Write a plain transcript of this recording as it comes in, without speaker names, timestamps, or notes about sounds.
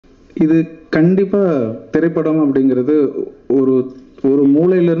இது கண்டிப்பாக திரைப்படம் அப்படிங்கிறது ஒரு ஒரு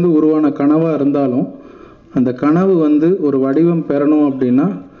மூளையிலேருந்து உருவான கனவாக இருந்தாலும் அந்த கனவு வந்து ஒரு வடிவம் பெறணும் அப்படின்னா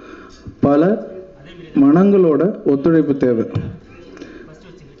பல மனங்களோட ஒத்துழைப்பு தேவை.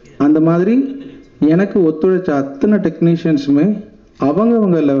 அந்த மாதிரி எனக்கு ஒத்துழைச்ச அத்தனை டெக்னீஷியன்ஸுமே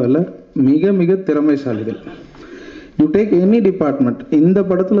அவங்கவங்க லெவலில் மிக மிக திறமைசாலிகள். யூ டேக் எனி டிபார்ட்மெண்ட், இந்த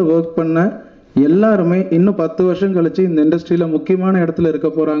படத்தில் ஒர்க் பண்ண எல்லாருமே இன்னும் 10 வருஷம் கழிச்சு இந்த இண்டஸ்ட்ரியில் முக்கியமான இடத்துல இருக்க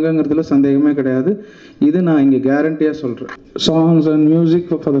போகிறாங்கங்கிறதுல சந்தேகமே கிடையாது. இது நான் இங்கே கேரண்டியாக சொல்கிறேன். Songs and music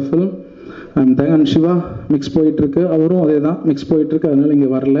for the film and Siva mix போயிட்டுருக்கு. அவரும் அதே தான் மிக்ஸ் போயிட்டுருக்கு, அதனால்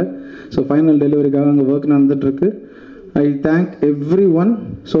இங்கே வரல. ஸோ ஃபைனல் டெலிவரிக்காக அங்கே ஒர்க் நடந்துகிட்ருக்கு. I thank every one.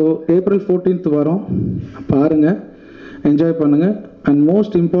 So April 14th வரோம், பாருங்கள், என்ஜாய் பண்ணுங்கள். அண்ட்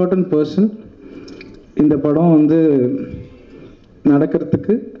மோஸ்ட் இம்பார்ட்டன்ட் பர்சன், இந்த படம் வந்து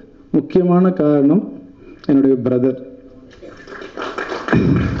நடக்கிறதுக்கு முக்கியமான காரணம் என்னுடைய பிரதர்.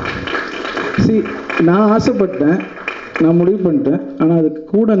 நான் ஆசைப்பட்டேன், நான் முடிவு பண்ணிட்டேன், ஆனால் அதுக்கு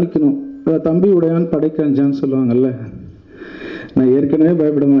கூட நிற்கணும். தம்பி உடையான் படைக்கஞ்சான்னு சொல்லுவாங்கல்ல, நான் ஏற்கனவே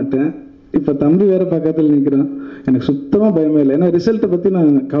பயப்பட மாட்டேன், இப்போ தம்பி வேறு பக்கத்தில் நிற்கிறான், எனக்கு சுத்தமாக பயமே இல்லை. ஏன்னா ரிசல்ட்டை பற்றி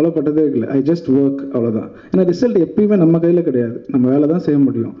நான் கவலைப்பட்டதே இல்லை. ஐ ஜஸ்ட் ஒர்க், அவ்வளோதான். ஏன்னா ரிசல்ட் எப்பயுமே நம்ம கையில் கிடையாது, நம்ம வேலை தான் செய்ய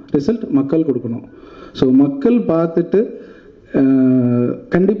முடியும். ரிசல்ட் மக்கள் கொடுக்கணும். ஸோ மக்கள் பார்த்துட்டு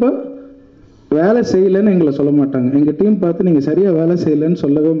கண்டிப்பாக வேலை செய்யலைன்னு எங்களை சொல்ல மாட்டாங்க. எங்கள் டீம் பார்த்து நீங்கள் சரியாக வேலை செய்யலைன்னு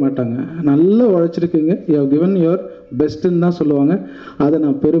சொல்லவே மாட்டாங்க. நல்லா உழைச்சிருக்கீங்க, யூ ஹவ் கிவன் யுவர் பெஸ்ட்டுன்னு தான் சொல்லுவாங்க. அதை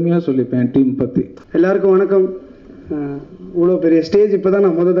நான் பெருமையாக சொல்லிப்பேன் என் டீம் பற்றி. எல்லாருக்கும் வணக்கம். இவ்வளோ பெரிய ஸ்டேஜ் இப்போ தான்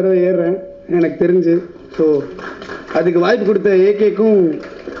நான் முதல் தடவை ஏறுறேன் எனக்கு தெரிஞ்சு. ஸோ அதுக்கு வாய்ப்பு கொடுத்த ஏகேக்கும்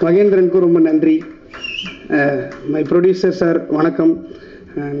மகேந்திரனுக்கும் ரொம்ப நன்றி. மை ப்ரொடியூசர் சார் வணக்கம்.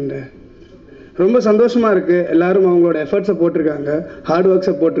 அண்ட் ரொம்ப சந்தோஷமாக இருக்குது, எல்லோரும் அவங்களோட எஃபர்ட்ஸை போட்டிருக்காங்க, ஹார்ட்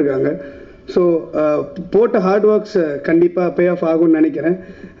ஒர்க்ஸை போட்டிருக்காங்க. ஸோ போட்ட ஹார்ட் ஒர்க்ஸ் கண்டிப்பாக பே ஆஃப் ஆகும்னு நினைக்கிறேன்.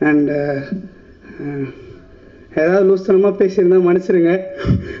 அண்ட் ஏதாவது லூஸ்தனமாக பேசியிருந்தால் மன்னிச்சிருங்க.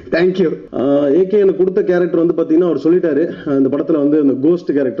 தேங்க்யூ. ஏகே எனக்கு கொடுத்த கேரக்டர் வந்து பார்த்தீங்கன்னா அவர் சொல்லிட்டாரு, இந்த படத்தில் வந்து அந்த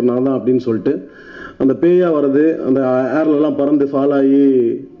கோஸ்ட் கேரக்டர் நான் தான் அப்படின்னு சொல்லிட்டு. அந்த பேயாக வர்றது, அந்த ஏர்லலாம் பறந்து ஃபால் ஆகி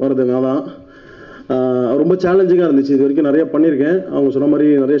வர்றது நான் தான். ரொம்ப சேலஞ்சிங்காக இருந்துச்சு. இது வரைக்கும் நிறையா பண்ணியிருக்கேன். அவங்க சொன்ன மாதிரி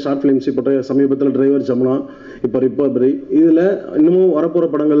நிறைய ஷார்ட் ஃபிலிம்ஸ், இப்போ சமீபத்தில் டிரைவர் ஜமுனா, இப்போ ரிப்பப்ரி, இதில் இன்னமும் வரப்போகிற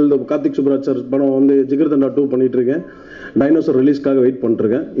படங்கள். இந்த கார்த்திக் சுப்ராஜ் சார் படம் வந்து ஜிகர்தண்டா 2 பண்ணிகிட்ருக்கேன். டைனோசர் ரிலீஸ்க்காக வெயிட்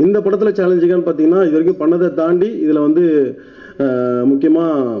பண்ணிட்டுருக்கேன். இந்த படத்தில் சேலஞ்சிங்கான்னு பார்த்தீங்கன்னா இது வரைக்கும் பண்ணதை தாண்டி இதில் வந்து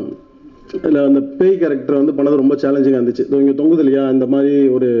முக்கியமாக இதில் அந்த பேய் கேரக்டர் வந்து பண்ணது ரொம்ப சேலஞ்சிங்காக இருந்துச்சு. இங்கே தொங்குது இல்லையா, இந்த மாதிரி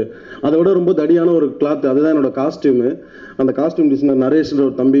ஒரு அதை விட ரொம்ப தடியான ஒரு கிளாத், அதுதான் என்னோடய காஸ்டியூமு. அந்த காஸ்டியூம் டிசைனர் நரேஷ்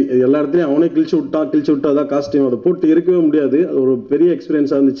ஒரு தம்பி, எல்லா இடத்துலையும் அவனே கிழிச்சு விட்டா அதான் காஸ்டியூம். அதை போட்டு இருக்கவே முடியாது. அது ஒரு பெரிய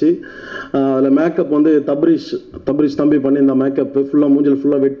எக்ஸ்பீரியன்ஸாக இருந்துச்சு. அதில் மேக்கப் வந்து தப்ரீஷ் தம்பி பண்ணியிருந்த மேக்கப்பு ஃபுல்லாக மூஞ்சில்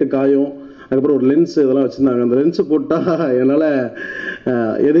ஃபுல்லாக வெட்டு காயம், அதுக்கப்புறம் ஒரு லென்ஸ் இதெல்லாம் வச்சுருந்தாங்க. அந்த லென்ஸு போட்டால் என்னால்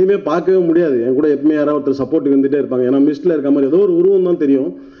எதையுமே பார்க்கவே முடியாது. என் கூட எப்பவுமே யாராவது ஒருத்தர் சப்போர்ட்டுக்கு வந்துகிட்டே இருப்பாங்க. ஏன்னா மிஸ்டில் இருக்க மாதிரி ஏதோ ஒரு உருவம் தான்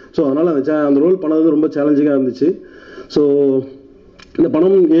தெரியும். ஸோ அதனால் அந்த ரோல் பண்ணது ரொம்ப சேலஞ்சிங்காக இருந்துச்சு. ஸோ இந்த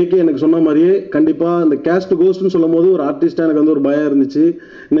படம் ஏகே எனக்கு சொன்ன மாதிரியே கண்டிப்பாக இந்த கேஸ்ட் கோஸ்ட்னு சொல்லும் போது ஒரு ஆர்டிஸ்ட்டாக எனக்கு வந்து ஒரு பயம் இருந்துச்சு.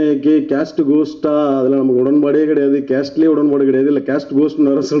 இன்னும் ஏகே கேஸ்ட் கோஸ்ட்டா, அதில் நமக்கு உடன்பாடே கிடையாது, கேஸ்ட்லேயே உடன்பாடு கிடையாது, இல்லை கேஸ்ட் கோஸ்ட்னு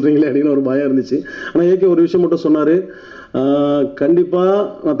வேறு சொல்கிறீங்களே அப்படின்னு ஒரு பயம் இருந்துச்சு. ஆனால் ஏகே ஒரு விஷயம் மட்டும் சொன்னார், கண்டிப்பாக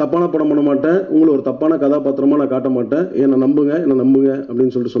நான் தப்பான படம் பண்ண மாட்டேன், உங்களை ஒரு தப்பான கதாபாத்திரமாக நான் காட்ட மாட்டேன், என்னை நம்புங்க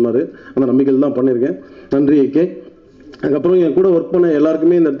அப்படின்னு சொல்லிட்டு சொன்னார். அந்த நம்பிக்கையில் தான் பண்ணியிருக்கேன். நன்றி ஏகே. அதுக்கப்புறம் என் கூட ஒர்க் பண்ண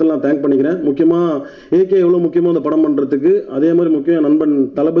எல்லாருக்குமே இந்த இடத்துல நான் தேங்க் பண்ணிக்கிறேன். முக்கியமாக ஏகே எவ்வளோ முக்கியமாக இந்த படம் பண்ணுறதுக்கு, அதே மாதிரி முக்கியம் என் நண்பன்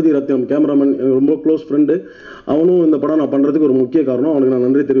தளபதி ரத்னம் கேமராமேன், எனக்கு ரொம்ப க்ளோஸ் ஃப்ரெண்டு. அவனும் இந்த படம் நான் பண்ணுறதுக்கு ஒரு முக்கிய காரணம். அவனுக்கு நான்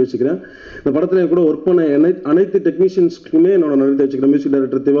நன்றி தெரிவிச்சுக்கிறேன். இந்த படத்தில் என் கூட ஒர்க் பண்ண அனைத்து டெக்னீஷியன்ஸ்க்குமே என்னோட நன்றி தெரிவிச்சுக்கிறேன். மியூசிக்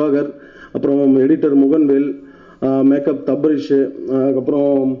டைரக்டர் திவாகர், அப்புறம் எடிட்டர் முகன்வேல், மேக்கப் தப்ரீஷ்,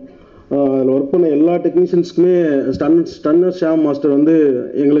 அதுக்கப்புறம் அதில் ஒர்க் பண்ண எல்லா டெக்னீஷியன்ஸ்க்குமே ஸ்டன்னர் ஷாம் மாஸ்டர் வந்து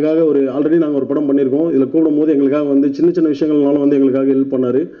எங்களுக்காக ஆல்ரெடி நாங்கள் ஒரு படம் பண்ணியிருக்கோம். இதில் கூடும் போது எங்களுக்காக வந்து சின்ன சின்ன விஷயங்கள்னாலும் வந்து எங்களுக்காக ஹெல்ப்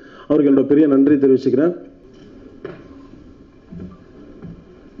பண்ணார். அவருக்கு என்னோட பெரிய நன்றி தெரிவிச்சுக்கிறேன்.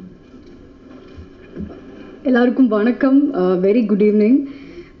 எல்லாருக்கும் வணக்கம், வெரி குட் ஈவினிங்.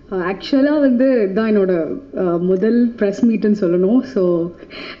 ஆக்சுவலாக வந்து இதுதான் என்னோட முதல் ப்ரெஸ் மீட்டுன்னு சொல்லணும். ஸோ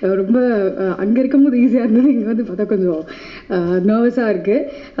ரொம்ப அங்கே இருக்கும்போது ஈஸியாக இருந்தது, இங்கே வந்து பார்த்தா கொஞ்சம் நர்வஸாக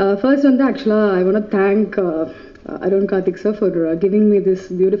இருக்குது. ஃபர்ஸ்ட் வந்து ஆக்சுவலாக I want to thank Arun Karthik sir for giving me this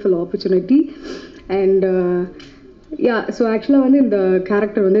beautiful opportunity. And so ஆக்சுவலாக வந்து இந்த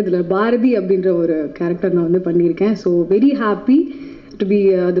கேரக்டர் வந்து இதில் பாரதி அப்படின்ற ஒரு கேரக்டர் நான் வந்து பண்ணியிருக்கேன். So very happy to be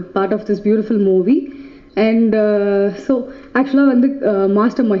the part of this beautiful movie. And so actually வந்து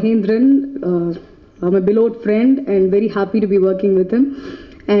Master Mahendran, my beloved friend, and very happy to be working with him.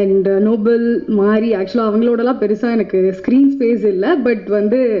 And Noble Mari, actually அவங்களோடலாம் பெருசாக எனக்கு screen space இல்லை, but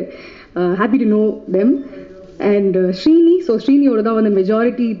வந்து happy to know them. And Srini. So ஸ்ரீனியோட தான் வந்து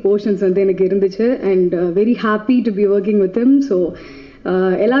majority portions வந்து எனக்கு இருந்துச்சு. And very happy to be working with him. So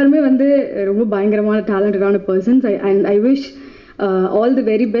எல்லாருமே வந்து ரொம்ப பயங்கரமான டேலண்டடான persons. And I wish all the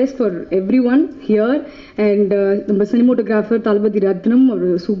very best for every one here. And நம்ம சினிமோட்டோகிராஃபர் தளபதி ரத்னம் ஒரு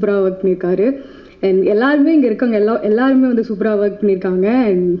சூப்பராக ஒர்க் பண்ணியிருக்காரு. அண்ட் எல்லாருமே இங்கே இருக்காங்க, எல்லாருமே வந்து சூப்பராக ஒர்க் பண்ணியிருக்காங்க.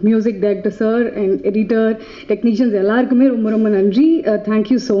 And music director sir and editor technicians எல்லாருக்குமே ரொம்ப ரொம்ப நன்றி.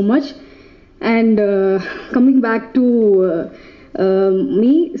 Thank you so much. And coming back to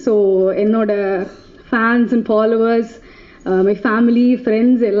me. So என்னோட fans and followers, my family,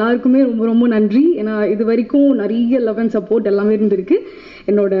 friends எல்லாருக்குமே ரொம்ப ரொம்ப நன்றி. ஏன்னா இது வரைக்கும் நிறைய லவ் அண்ட் சப்போர்ட் எல்லாமே இருந்திருக்கு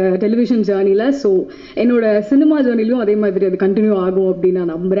என்னோட டெலிவிஷன் ஜேர்னியில். ஸோ என்னோட சினிமா ஜேர்னிலையும் அதே மாதிரி அது கண்டினியூ ஆகும் அப்படின்னு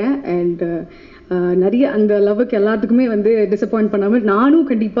நான் நம்புகிறேன். அண்ட் நிறைய அந்த லவ்வுக்கு எல்லாத்துக்குமே வந்து டிசப்பாயிண்ட் பண்ணாமல் நானும்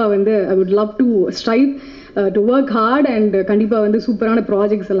கண்டிப்பாக வந்து I would love to strive to work hard. And கண்டிப்பாக வந்து சூப்பரான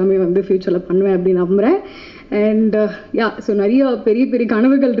ப்ராஜெக்ட்ஸ் எல்லாமே வந்து ஃப்யூச்சரில் பண்ணுவேன் அப்படின்னு நம்புகிறேன். அண்ட் யா, ஸோ நிறைய பெரிய பெரிய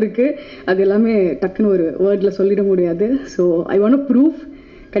கனவுகள் இருக்குது. அது எல்லாமே டக்குன்னு ஒரு வேர்டில் சொல்லிட முடியாது. So I want to prove,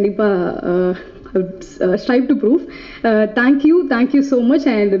 கண்டிப்பாக strive to prove. Thank you so much.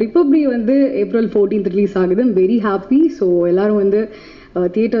 And ரிப்பப்ளி வந்து April 14th ரிலீஸ் ஆகுது. I'm very happy. ஸோ எல்லோரும் வந்து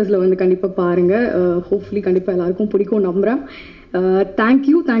தியேட்டர்ஸில் வந்து கண்டிப்பாக பாருங்கள். ஹோப்ஃபுல்லி கண்டிப்பாக எல்லாருக்கும் பிடிக்கும் நம்புகிறேன்.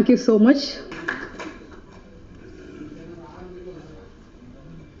 Thank you so much.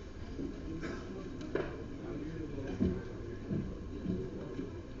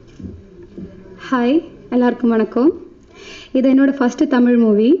 ஹாய், எல்லாருக்கும் வணக்கம். இது என்னோடய ஃபஸ்ட்டு தமிழ்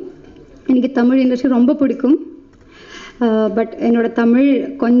மூவி. எனக்கு தமிழ் இண்டஸ்ட்ரி ரொம்ப பிடிக்கும். பட் என்னோடய தமிழ்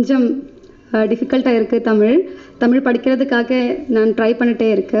கொஞ்சம் டிஃபிகல்ட்டாக இருக்குது. தமிழ் படிக்கிறதுக்காக நான் ட்ரை பண்ணிகிட்டே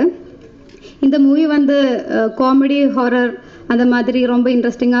இருக்கேன். இந்த மூவி வந்து காமெடி, ஹாரர் அந்த மாதிரி ரொம்ப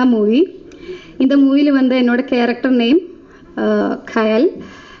இன்ட்ரெஸ்டிங்காக மூவி. இந்த மூவியில் வந்து என்னோடய கேரக்டர் நேம் கயல்.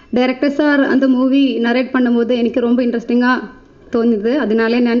 டைரக்டர் சார் அந்த மூவி நரேட் பண்ணும்போது எனக்கு ரொம்ப இன்ட்ரெஸ்டிங்காக தோணுது.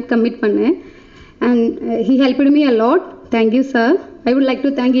 அதனாலே நான் கமிட் பண்ணேன். And he helped me a lot. Thank you, sir. I would like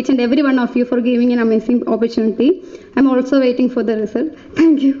to thank each and every one of you for giving an amazing opportunity. I'm also waiting for the result.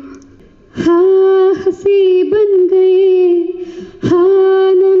 Thank you. Ha hasi ban gaye, ha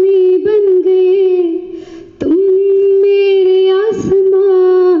nami ban gaye, tum mere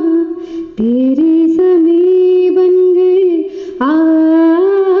aasmaan tere zameen ban gaye.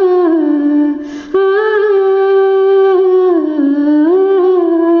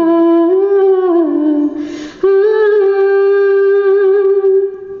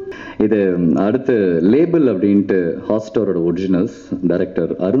 இது அடுத்து label அப்படின்ட்டு ஹாட்ஸ்டாரோட originals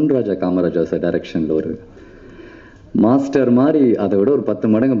director Arunraja Kamaraja sir டைரக்ஷனில் ஒரு master மாதிரி அதை விட ஒரு 10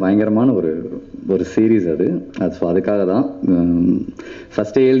 மடங்கு பயங்கரமான ஒரு சீரீஸ் அது. ஸோ அதுக்காக தான்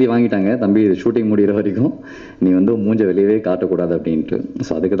ஃபஸ்ட்டே எழுதி வாங்கிட்டாங்க, தம்பி இது ஷூட்டிங் முடிகிற வரைக்கும் நீ வந்து மூஞ்ச வெளியவே காட்டக்கூடாது அப்படின்ட்டு.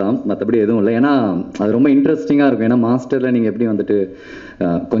 ஸோ அதுக்கு தான், மற்றபடி எதுவும் இல்லை. ஏன்னா அது ரொம்ப இன்ட்ரெஸ்டிங்காக இருக்கும். ஏன்னா மாஸ்டரில் நீங்கள் எப்படி வந்துட்டு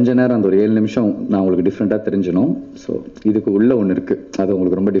கொஞ்ச நேரம் அந்த ஒரு 7 நிமிஷம் நான் உங்களுக்கு டிஃப்ரெண்ட்டாக தெரிஞ்சணும். ஸோ இதுக்கு உள்ள ஒன்று இருக்குது, அது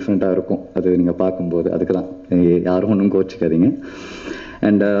உங்களுக்கு ரொம்ப டிஃப்ரெண்ட்டாக இருக்கும் அது நீங்கள் பார்க்கும்போது. அதுக்கு தான் யாரும் ஒன்றும் கோச்சிக்காதீங்க.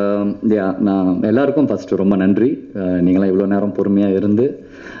 அண்ட் நான் எல்லாருக்கும் ஃபஸ்ட்டு ரொம்ப நன்றி. நீங்களாம் இவ்வளோ நேரம் பொறுமையாக இருந்து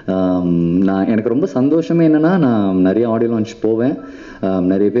எனக்கு ரொம்ப சந்தோஷமே என்னென்னா, நான் நிறைய ஆடியோ லான்ச் போவேன்,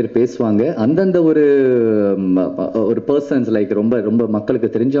 நிறைய பேர் பேசுவாங்க. அந்தந்த ஒரு பர்சன்ஸ் லைக் ரொம்ப மக்களுக்கு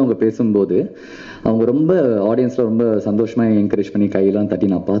தெரிஞ்சவங்க பேசும்போது அவங்க ரொம்ப ஆடியன்ஸில் ரொம்ப சந்தோஷமாக என்கரேஜ் பண்ணி கையெல்லாம் தட்டி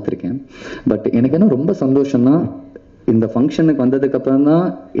நான் பார்த்துருக்கேன். பட் எனக்கு என்ன ரொம்ப சந்தோஷம்னா, இந்த ஃபங்க்ஷனுக்கு வந்ததுக்கப்புறம் தான்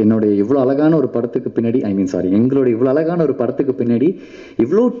என்னுடைய இவ்வளோ அழகான ஒரு படத்துக்கு பின்னாடி எங்களுடைய இவ்வளோ அழகான ஒரு படத்துக்கு பின்னாடி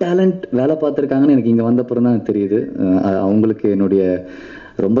இவ்வளோ டேலண்ட் வேலை பார்த்துருக்காங்கன்னு எனக்கு இங்கே வந்தப்புறம் தான் தெரியுது. அவங்களுக்கு என்னுடைய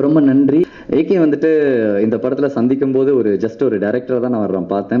ரொம்ப ரொம்ப நன்றி. ஏகே வந்துட்டு இந்த படத்தில் சந்திக்கும் போது ஜஸ்ட் ஒரு டைரக்டராக தான் நான்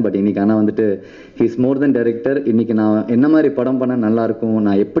பார்த்தேன். பட் இன்னைக்கு ஆனால் வந்துட்டு ஹீஸ் மோர் தென் டைரக்டர். இன்னைக்கு நான் என்ன மாதிரி படம் பண்ண நல்லாயிருக்கும்,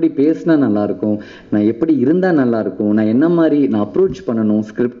 நான் எப்படி பேசினா நல்லாயிருக்கும், நான் எப்படி இருந்தால் நல்லாயிருக்கும், நான் என்ன மாதிரி நான் அப்ரோச் பண்ணணும்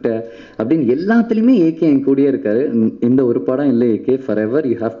ஸ்கிரிப்டை அப்படின்னு எல்லாத்துலேயுமே ஏகே என் கூடயே இருக்காரு. இந்த ஒரு படம் இல்லை AK, for ever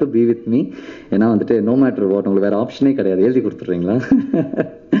you have to be with me. ஏன்னா வந்துட்டு நோ மேட்டர் வாட், உங்களுக்கு வேறு ஆப்ஷனே கிடையாது, எழுதி கொடுத்துட்றீங்களா?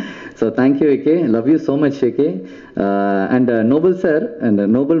 So thank you AK, love you so much AK. And Nobel sir and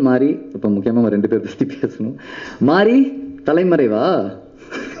Nobel மாரி, இப்போ முக்கியமாக 2 பேர் பற்றி பேசணும். மாரி தலைமறைவா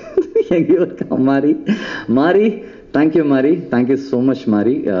எங்கேயோ இருக்கா மாரி தேங்க்யூ மாரி, தேங்க்யூ ஸோ மச்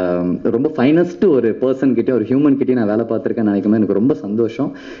மாரி. ரொம்ப ஃபைனஸ்ட்டு ஒரு பர்சன் கிட்டே, ஒரு ஹியூமன் கிட்டே நான் வேலை பார்த்துருக்கேன் நினைக்கும் எனக்கு ரொம்ப சந்தோஷம்.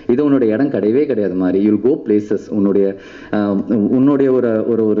 இது உன்னோட இடம் கிடையவே கிடையாது மாரி. யூல் கோ பிளேசஸ். உன்னுடைய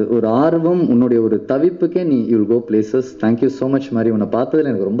ஒரு ஆர்வம், உன்னுடைய ஒரு தவிப்புக்கே நீ யூல் கோ பிளேசஸ். தேங்க்யூ ஸோ மச் மாரி. உன்னை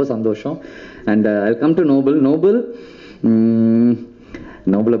பார்த்ததில் எனக்கு ரொம்ப சந்தோஷம். And I come to Nobel.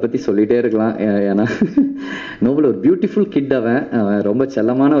 நோபலை பற்றி சொல்லிகிட்டே இருக்கலாம். ஏன்னா நோபல் ஒரு பியூட்டிஃபுல் கிட். அவன் ரொம்ப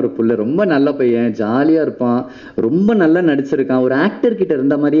செல்லமான ஒரு புள்ள, ரொம்ப நல்ல பையன், ஜாலியாக இருப்பான், ரொம்ப நல்லா நடிச்சிருக்கான். ஒரு ஆக்டர் கிட்ட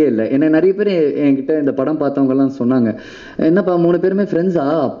இருந்த மாதிரியே இல்லை. ஏன்னா நிறைய பேர் என்கிட்ட இந்த படம் பார்த்தவங்கலாம் சொன்னாங்க, என்னப்பா 3 பேருமே ஃப்ரெண்ட்ஸா,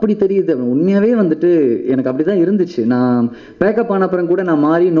 அப்படி தெரியுது. உண்மையாகவே வந்துட்டு எனக்கு அப்படி தான் இருந்துச்சு. நான் பேக்கப் ஆன அப்புறம் கூட நான்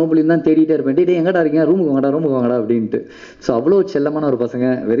மாறி நோபலின்னு தான் தேடிட்டே இருப்பேன். டே எங்கடா இருக்கீங்க, ரூமுக்கு வாங்கடா அப்படின்ட்டு. ஸோ அவ்வளோ செல்லமான ஒரு பசங்க.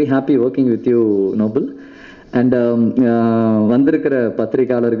 Very happy working with you Nobel. And வந்திருக்கிற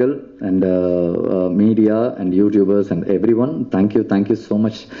பத்திரிகையாளர்கள் and media and YouTubers and every one, thank you so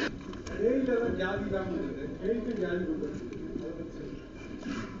much.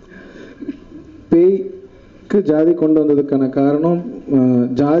 பேய்க்கு ஜாதி கொண்டு வந்ததுக்கான காரணம்,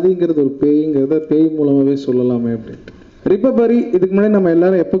 ஜாதிங்கிறது ஒரு பேய்ங்கிறத பேய் மூலமாகவே சொல்லலாமே அப்படின்ட்டு. ரிப்பபரி இதுக்கு முன்னாடி நம்ம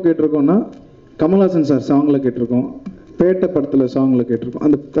எல்லாரும் எப்போ கேட்டிருக்கோம்னா, கமல்ஹாசன் சார் சாங்கில் கேட்டிருக்கோம், பேட்டை படத்தில் சாங்கில் கேட்டிருக்கோம்.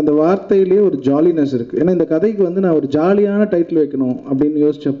 அந்த வார்த்தையிலேயே ஒரு ஜாலினஸ் இருக்குது. ஏன்னா இந்த கதைக்கு வந்து நான் ஒரு ஜாலியான டைட்டில் வைக்கணும் அப்படின்னு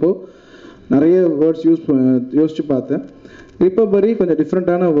யோசிச்சப்போ நிறைய வேர்ட்ஸ் யோசித்து பார்த்தேன். ரிப்பபரி கொஞ்சம்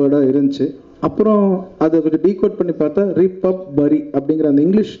டிஃப்ரெண்ட்டான வேர்டாக இருந்துச்சு. அப்புறம் அதை கொஞ்சம் டீகோட் பண்ணி பார்த்தா ரிப்பப்பரி அப்படிங்கிற அந்த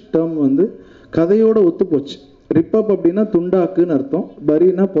இங்கிலீஷ் டேர்ம் வந்து கதையோடு ஒத்து போச்சு. ரிப்பப் அப்படின்னா துண்டாக்குன்னு அர்த்தம்,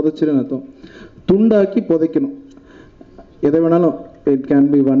 பரினா புதைச்சிருன்னு அர்த்தம். துண்டாக்கி புதைக்கணும். எதை வேணாலும், it can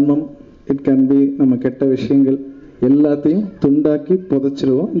be Vanmam, it can be நம்ம கெட்ட விஷயங்கள், எல்லாத்தையும் துண்டாக்கி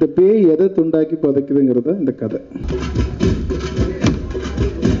புதைச்சிருவோம். இந்த பேய் எதை துண்டாக்கி புதைக்குதுங்கிறத இந்த கதை.